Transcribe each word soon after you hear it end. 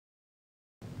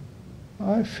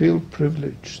I feel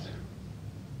privileged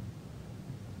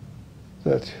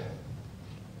that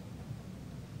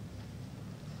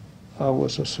I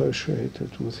was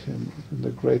associated with him in the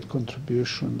great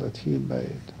contribution that he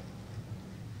made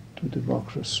to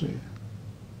democracy,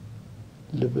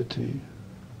 liberty,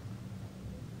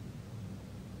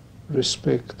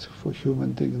 respect for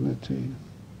human dignity,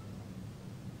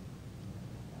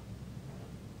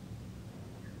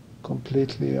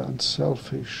 completely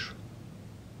unselfish,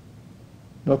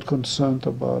 not concerned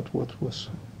about what was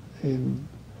in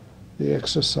the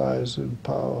exercise in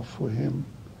power for him,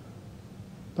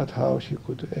 but how he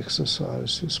could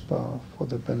exercise his power for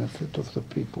the benefit of the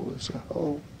people as a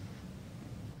whole.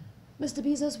 Mr.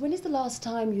 Bizos, when is the last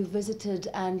time you visited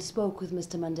and spoke with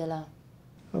Mr. Mandela?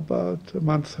 About a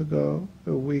month ago,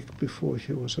 a week before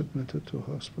he was admitted to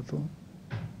hospital.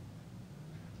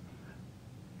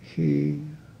 His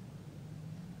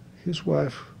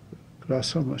wife,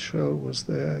 Grasa Michelle, was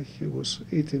there. He was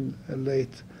eating a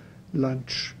late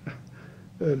lunch,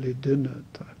 early dinner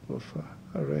type of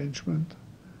arrangement.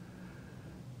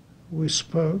 We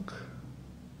spoke.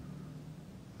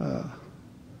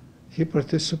 He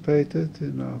participated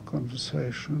in our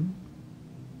conversation.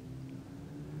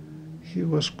 He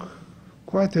was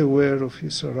quite aware of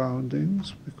his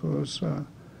surroundings because I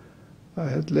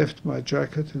had left my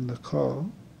jacket in the car.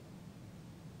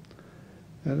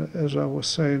 And as I was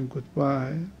saying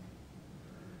goodbye,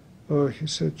 he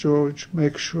said, "George,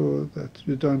 make sure that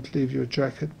you don't leave your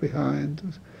jacket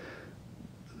behind."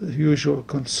 The usual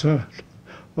concern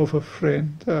of a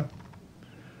friend.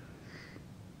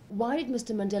 Why did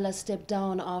Mr. Mandela step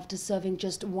down after serving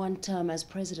just one term as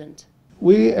president?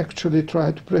 We actually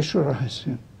tried to pressurize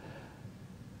him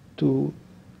to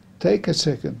take a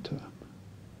second term.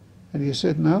 And he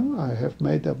said, "No, I have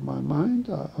made up my mind,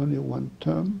 only one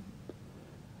term,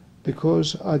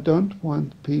 because I don't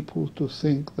want people to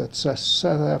think that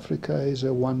South Africa is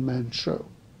a one-man show,"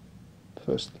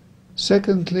 firstly.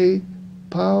 Secondly,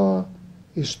 power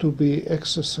is to be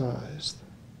exercised,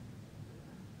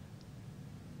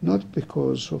 not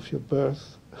because of your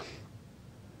birth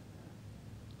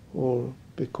or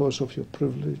because of your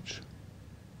privilege,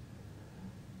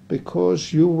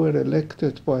 because you were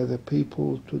elected by the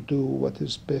people to do what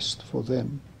is best for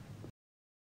them.